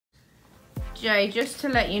Jay, just to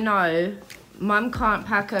let you know, Mum can't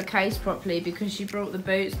pack her case properly because she brought the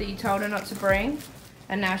boots that you told her not to bring,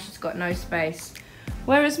 and now she's got no space.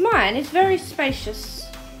 Whereas mine is very spacious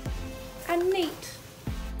and neat.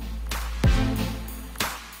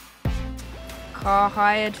 Car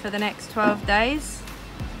hired for the next 12 days.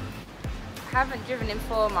 Haven't driven in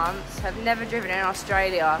 4 months, have never driven in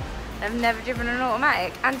Australia, have never driven an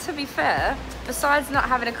automatic, and to be fair, besides not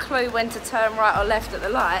having a clue when to turn right or left at the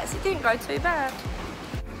lights, it didn't go too bad.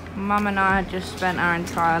 Mum and I had just spent our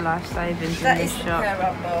entire life savings in this shop. That is the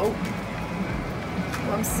pair-up bolt.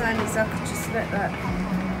 What I'm saying is I could just let that,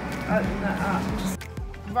 open that up.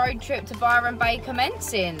 Road trip to Byron Bay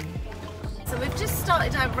commencing. So we've just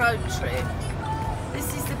started our road trip.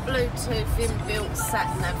 This is the Bluetooth inbuilt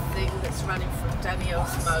sat-nav thing that's running from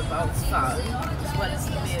Danielle's mobile phone, as well as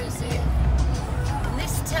the music. And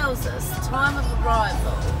this tells us time of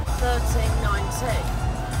arrival, 13:19.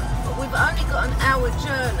 But we've only got an hour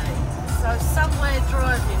journey, so somewhere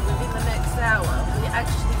driving within the next hour, we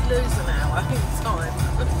actually lose an hour in time.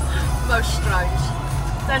 Most strange.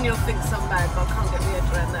 Daniel thinks I'm mad, but I can't get my head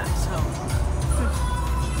around that at all.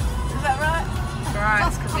 Is that right? That's right,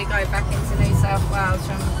 it's because we go back into New South Wales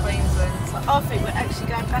from Queensland. So I think we're actually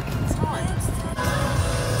going back in time.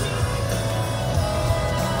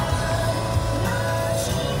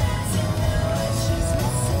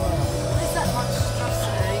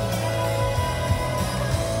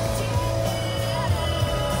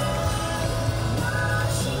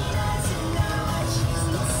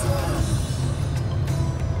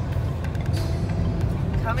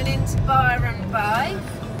 Coming into Byron Bay.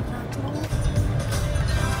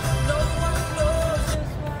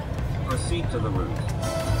 Proceed to the room.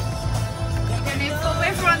 And inform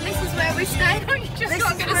everyone this is where we stay. You're just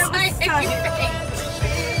not going to say anything.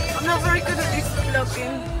 I'm not very good at this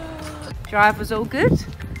vlogging. Drive was all good.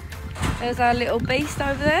 There's our little beast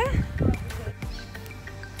over there.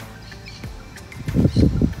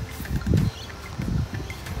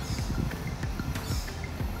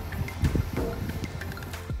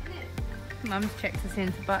 Mum's checked us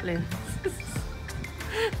into Butlins.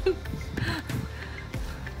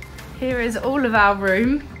 Here is all of our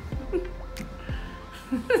room.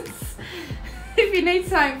 If you need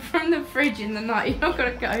something from the fridge in the night, you're not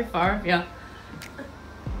going to go far, have you?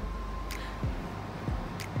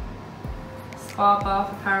 Spa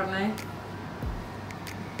bath, apparently.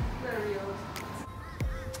 Very odd.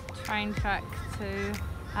 Train track to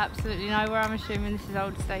absolutely nowhere. I'm assuming this is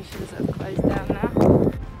old stations that have closed down now.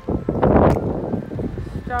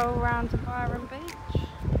 Stroll around to Byron Beach.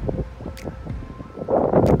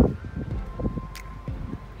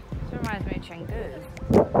 This reminds me of Chengdu.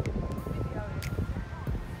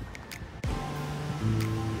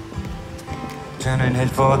 Turn and head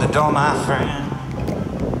for the door, my friend.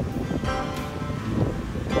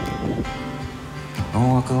 Oh,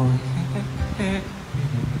 walk away.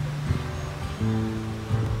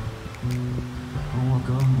 Oh, walk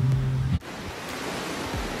away.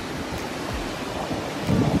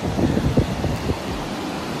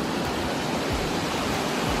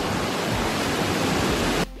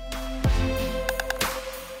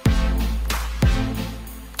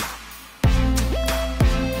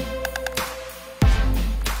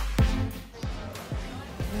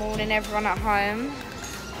 Morning everyone at home.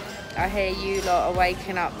 I hear you lot are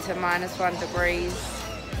waking up to -1 degrees.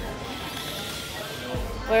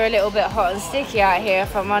 We're a little bit hot and sticky out here,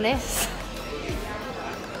 if I'm honest.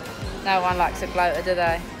 No one likes a bloater, do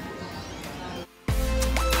they?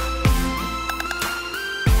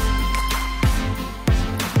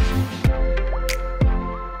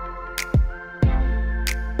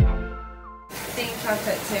 I think I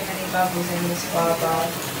put too many bubbles in the spa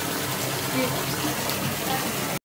bath.